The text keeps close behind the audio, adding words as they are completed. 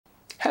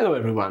Hello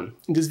everyone!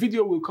 In this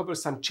video we'll cover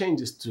some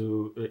changes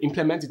to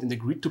implement it in the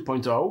Grid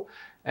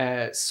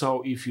 2.0.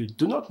 So if you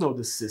do not know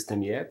this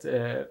system yet,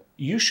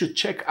 you should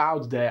check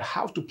out the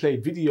how to play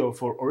video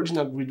for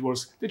original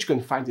GridWars that you can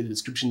find in the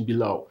description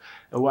below.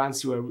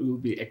 Once you will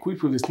be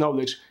equipped with this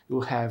knowledge,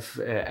 you'll have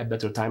a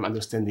better time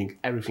understanding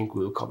everything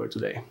we'll cover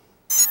today.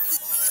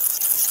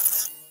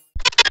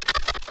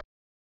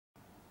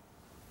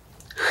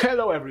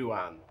 Hello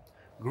everyone!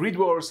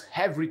 GridWars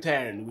have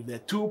returned with the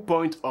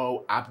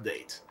 2.0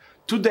 update.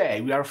 Today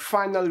we are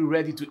finally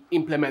ready to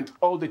implement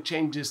all the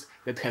changes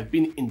that have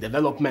been in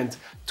development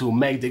to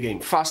make the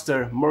game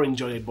faster, more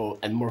enjoyable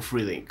and more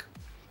thrilling.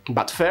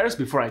 But first,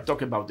 before I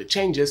talk about the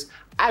changes,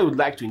 I would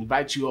like to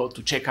invite you all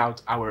to check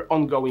out our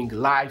ongoing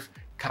live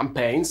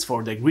campaigns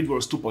for the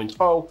GridWars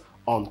 2.0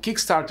 on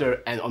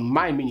Kickstarter and on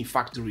my mini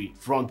factory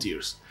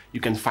Frontiers. You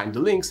can find the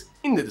links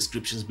in the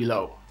descriptions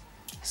below.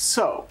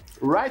 So,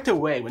 right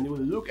away when you will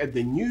look at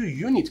the new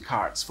unit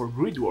cards for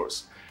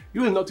GridWars, you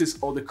will notice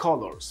all the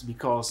colors,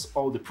 because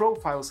all the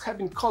profiles have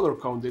been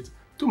color-coded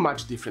to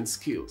match different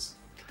skills.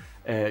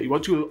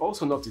 What you will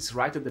also notice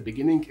right at the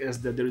beginning is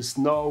that there is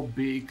no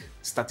big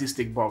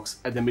statistic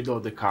box at the middle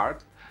of the card.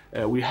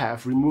 We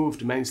have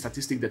removed many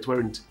statistics that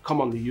weren't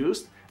commonly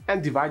used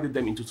and divided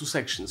them into two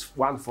sections,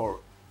 one for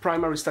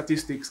primary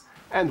statistics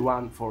and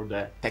one for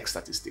the tech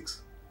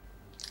statistics.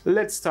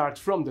 Let's start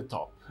from the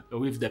top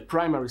with the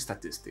primary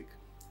statistic.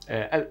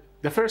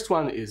 The first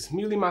one is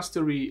melee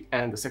mastery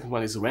and the second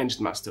one is ranged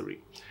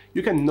mastery.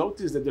 You can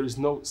notice that there is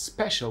no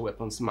special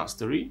weapons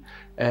mastery,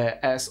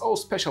 as all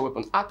special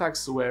weapon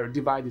attacks were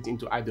divided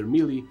into either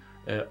melee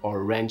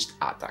or ranged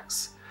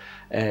attacks.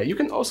 You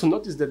can also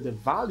notice that the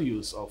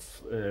values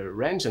of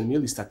ranged and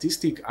melee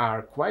statistic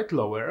are quite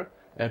lower.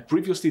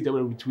 Previously they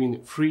were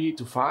between 3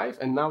 to 5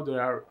 and now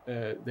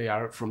they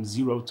are from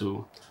 0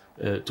 to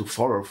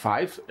 4 or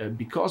 5,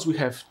 because we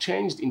have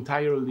changed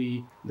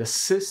entirely the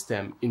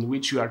system in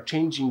which you are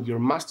changing your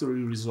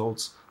mastery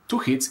results to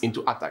hits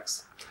into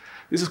attacks.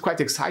 This is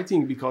quite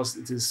exciting because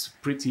it is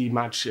pretty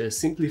much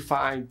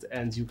simplified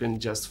and you can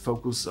just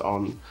focus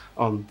on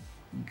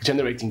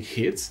generating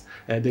hits.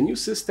 The new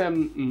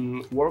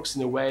system works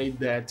in a way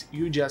that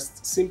you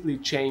just simply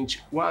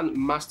change one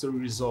mastery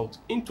result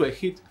into a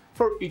hit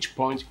for each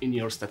point in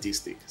your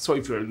statistic. So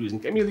if you are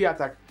using a melee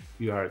attack,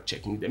 you are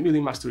checking the melee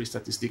mastery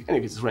statistic, and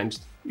if it's ranged,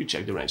 you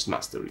check the ranged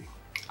mastery.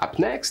 Up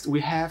next, we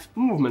have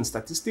movement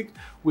statistic,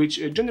 which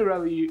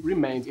generally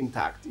remained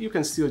intact. You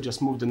can still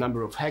just move the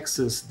number of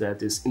hexes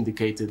that is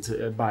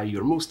indicated by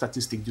your move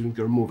statistic during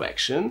your move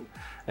action.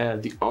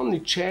 The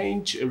only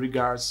change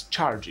regards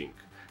charging.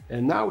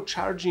 Now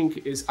charging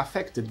is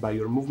affected by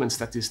your movement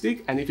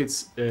statistic, and if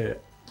it's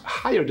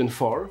higher than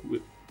 4,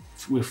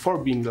 with 4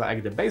 being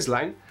like the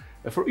baseline,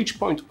 for each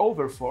point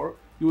over 4,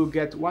 you will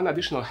get one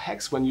additional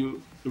hex when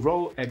you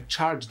roll a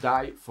charge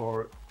die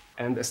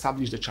and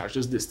establish the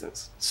charge's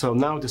distance. So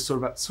now the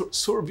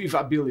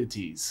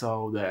survivability,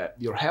 so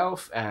your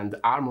health and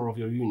armor of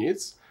your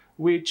units,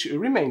 which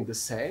remain the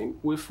same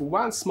with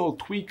one small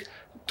tweak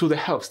to the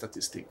health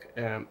statistic.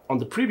 On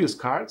the previous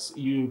cards,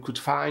 you could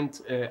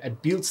find a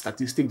build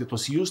statistic that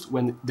was used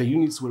when the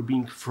units were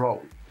being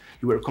thrown.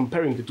 You were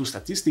comparing the two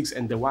statistics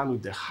and the one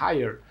with the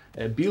higher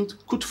build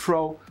could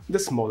throw the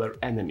smaller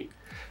enemy.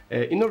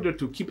 In order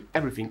to keep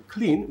everything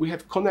clean, we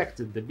have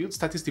connected the build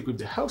statistic with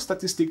the health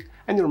statistic,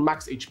 and your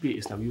max HP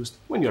is now used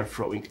when you are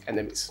throwing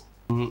enemies.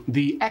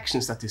 The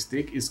action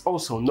statistic is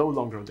also no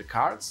longer on the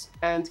cards,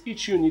 and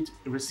each unit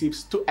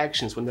receives 2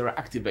 actions when they are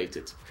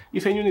activated.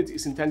 If a unit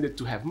is intended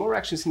to have more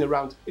actions in a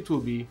round, it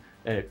will be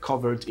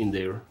covered in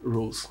their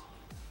rules.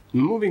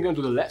 Moving on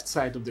to the left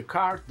side of the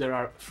card, there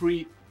are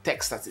 3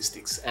 tech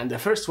statistics, and the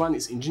first one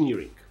is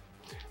engineering.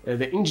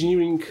 The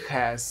engineering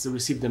has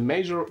received a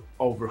major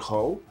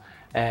overhaul.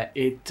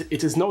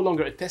 It is no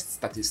longer a test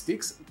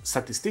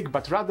statistic,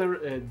 but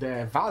rather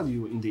the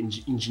value in the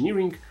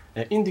engineering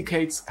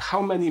indicates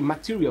how many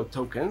material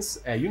tokens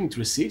a unit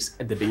receives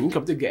at the beginning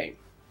of the game.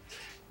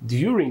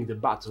 During the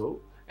battle,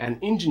 an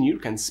engineer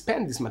can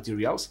spend these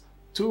materials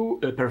to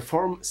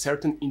perform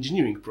certain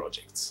engineering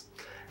projects.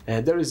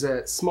 There is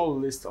a small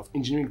list of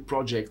engineering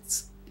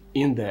projects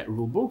in the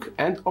rulebook,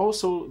 and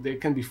also they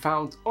can be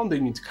found on the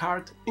unit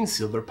card in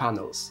silver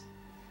panels.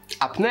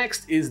 Up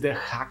next is the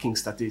hacking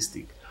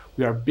statistic.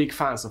 We are big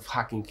fans of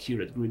hacking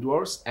here at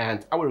GridWars,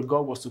 and our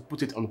goal was to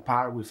put it on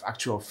par with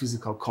actual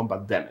physical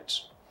combat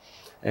damage.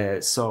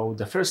 So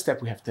the first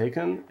step we have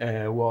taken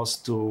was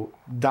to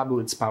double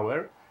its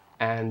power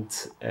and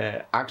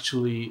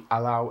actually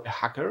allow a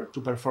hacker to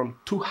perform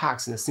 2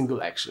 hacks in a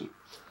single action.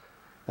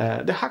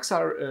 The hacks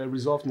are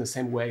resolved in the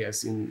same way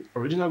as in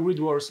original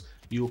GridWars.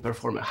 You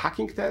perform a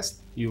hacking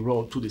test, you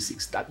roll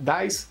 2d6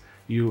 dice,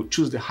 you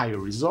choose the higher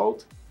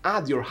result,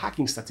 add your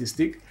hacking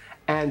statistic,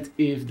 and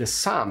if the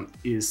sum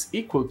is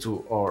equal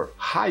to or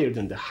higher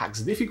than the hack's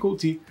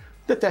difficulty,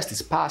 the test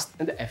is passed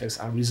and the effects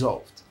are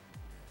resolved.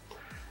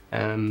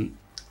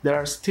 There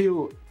are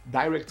still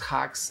direct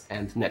hacks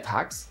and net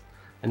hacks.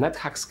 And net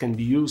hacks can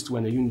be used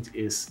when a unit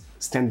is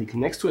standing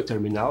next to a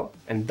terminal,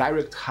 and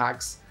direct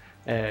hacks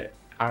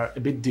are a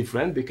bit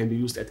different. They can be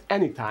used at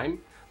any time,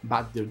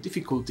 but their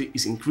difficulty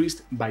is increased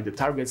by the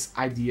target's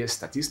IDS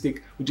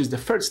statistic, which is the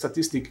third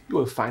statistic you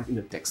will find in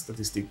the text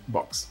statistic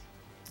box.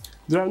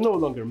 There are no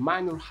longer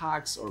minor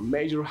hacks or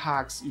major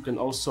hacks. You can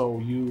also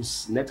use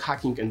net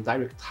hacking and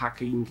direct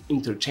hacking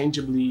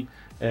interchangeably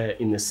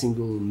in a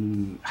single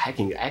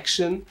hacking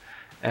action.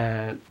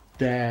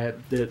 The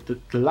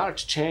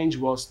large change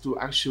was to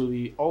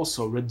actually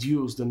also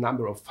reduce the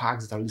number of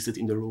hacks that are listed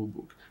in the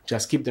rulebook.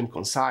 Just keep them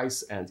concise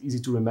and easy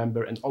to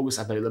remember and always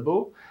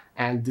available.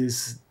 And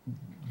this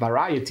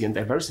variety and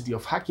diversity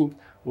of hacking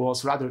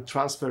was rather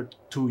transferred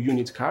to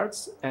unit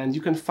cards, and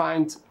you can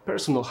find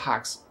personal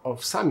hacks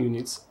of some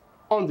units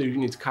on the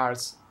unit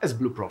cards as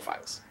blue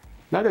profiles.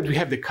 Now that we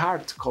have the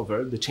card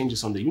covered, the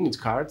changes on the unit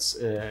cards,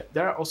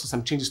 there are also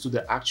some changes to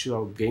the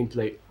actual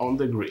gameplay on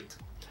the grid.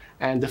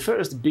 And the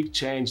first big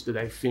change that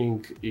I think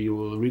you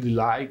will really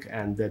like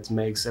and that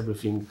makes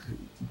everything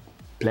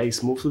play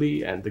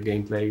smoothly and the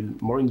gameplay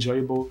more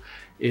enjoyable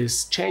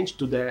is change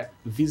to the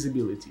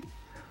visibility.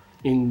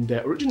 In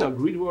the original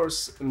GridWars,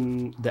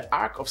 the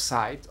arc of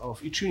sight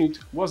of each unit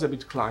was a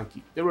bit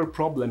clunky. There were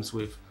problems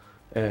with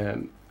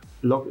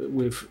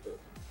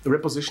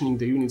repositioning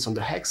the units on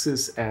the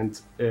hexes and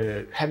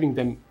having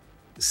them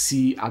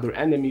see other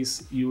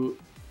enemies. You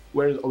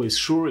weren't always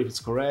sure if it's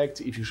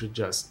correct, if you should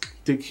just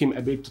tick him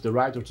a bit to the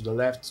right or to the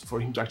left for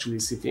him to actually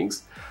see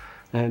things.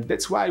 And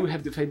that's why we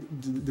have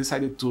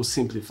decided to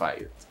simplify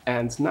it.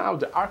 And now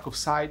the arc of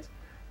sight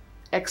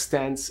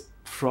extends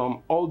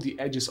from all the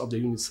edges of the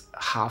unit's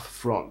half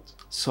front.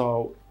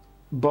 So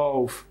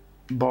both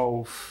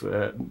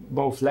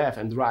left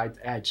and right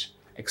edge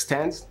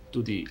extend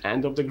to the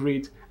end of the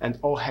grid, and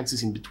all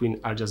hexes in between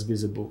are just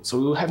visible. So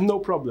you'll have no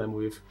problem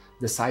with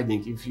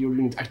deciding if your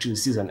unit actually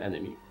sees an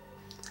enemy.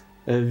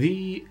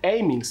 The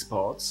aiming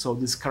spot, so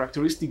this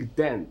characteristic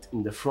dent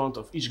in the front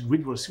of each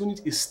GridWars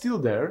unit, is still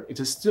there. It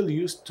is still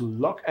used to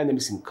lock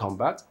enemies in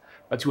combat,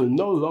 but you will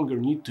no longer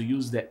need to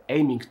use the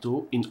aiming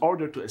tool in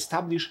order to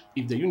establish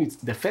if the units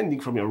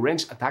defending from your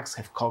ranged attacks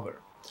have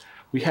cover.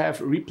 We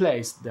have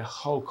replaced the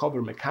whole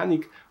cover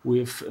mechanic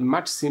with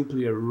much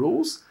simpler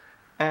rules,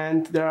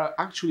 and there are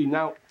actually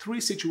now 3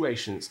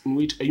 situations in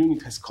which a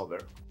unit has cover.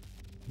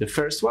 The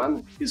first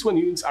one is when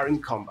units are in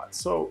combat,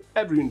 so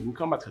every unit in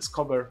combat has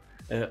cover.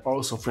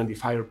 Also, friendly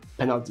fire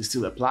penalty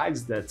still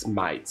applies that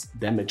might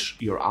damage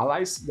your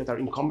allies that are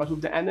in combat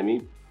with the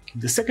enemy.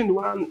 The second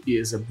one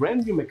is a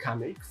brand new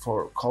mechanic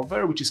for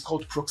cover, which is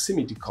called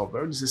proximity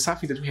cover. This is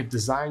something that we have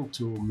designed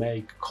to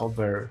make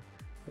cover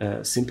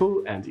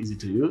simple and easy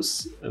to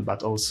use,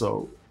 but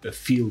also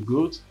feel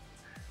good.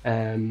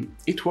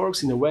 It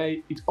works in a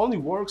way, it only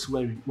works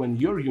when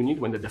your unit,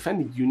 when the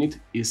defending unit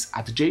is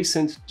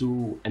adjacent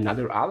to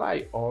another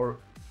ally or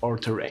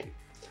terrain.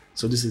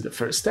 So this is the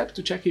first step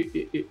to check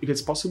if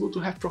it's possible to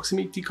have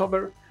proximity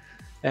cover.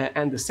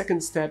 And the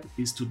second step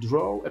is to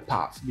draw a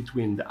path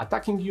between the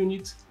attacking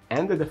unit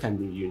and the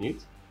defending unit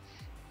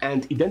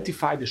and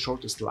identify the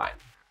shortest line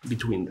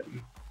between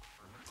them.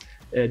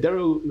 There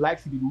will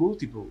likely be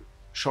multiple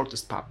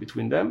shortest paths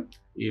between them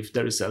if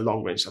there is a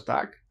long-range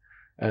attack.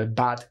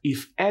 But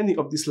if any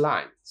of these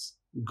lines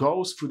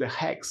goes through the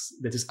hex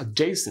that is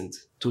adjacent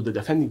to the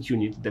defending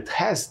unit that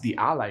has the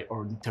ally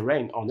or the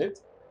terrain on it,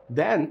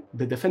 then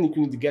the defending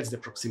unit gets the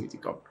proximity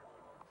cover.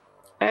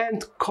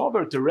 And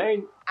cover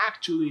terrain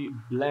actually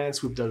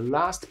blends with the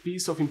last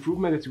piece of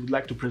improvement that we would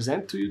like to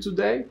present to you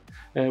today,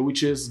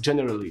 which is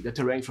generally the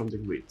terrain from the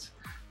grid.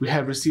 We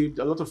have received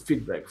a lot of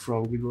feedback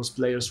from GridWars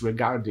players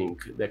regarding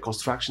the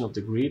construction of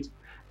the grid,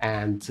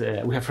 and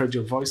we have heard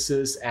your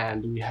voices,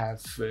 and we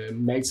have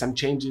made some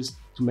changes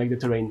to make the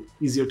terrain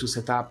easier to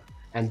set up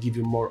and give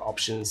you more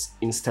options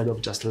instead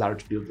of just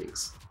large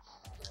buildings.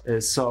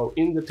 So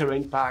in the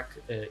terrain pack,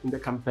 in the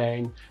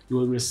campaign, you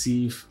will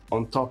receive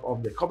on top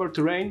of the cover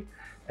terrain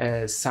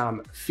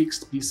some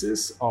fixed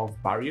pieces of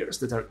barriers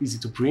that are easy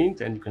to print,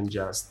 and you can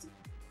just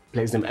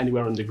place them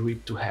anywhere on the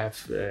grid to have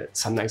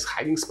some nice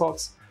hiding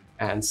spots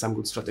and some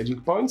good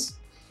strategic points.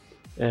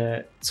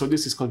 So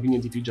this is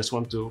convenient if you just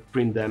want to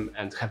print them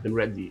and have them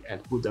ready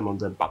and put them on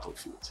the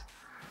battlefield.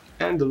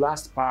 And the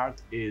last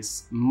part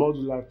is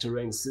modular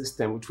terrain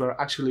system, which we're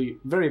actually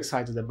very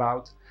excited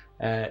about.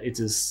 It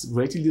is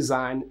greatly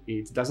designed,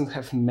 it doesn't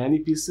have many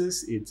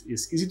pieces, it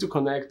is easy to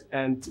connect,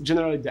 and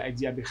generally the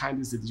idea behind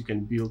is that you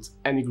can build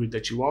any grid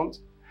that you want.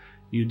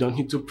 You don't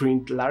need to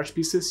print large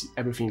pieces,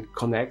 everything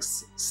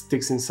connects,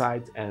 sticks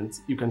inside, and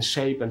you can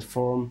shape and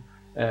form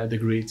the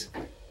grid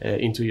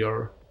into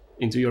your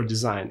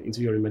design, into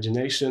your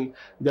imagination.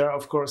 There are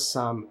of course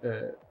some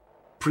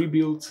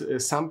pre-built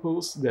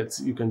samples that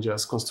you can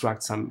just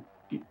construct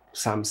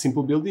some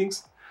simple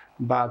buildings.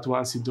 But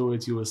once you do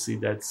it, you will see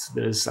that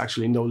there's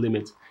actually no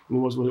limit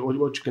in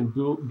what you can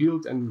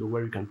build and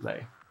where you can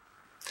play.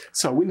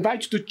 So we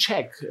invite you to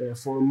check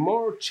for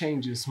more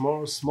changes,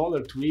 more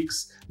smaller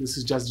tweaks. This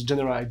is just the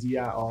general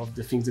idea of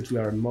the things that we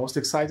are most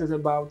excited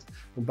about.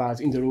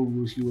 But in the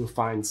rulebook, you will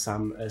find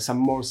some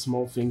more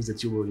small things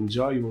that you will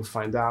enjoy, you will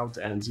find out,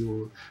 and you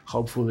will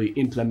hopefully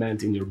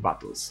implement in your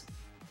battles.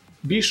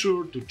 Be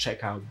sure to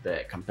check out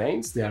the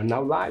campaigns. They are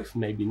now live,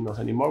 maybe not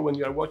anymore when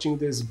you are watching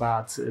this,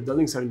 but the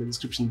links are in the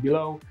description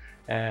below.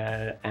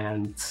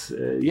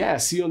 Yeah,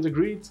 see you on the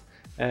grid.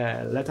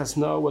 Let us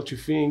know what you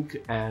think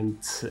and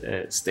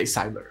stay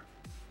cyber.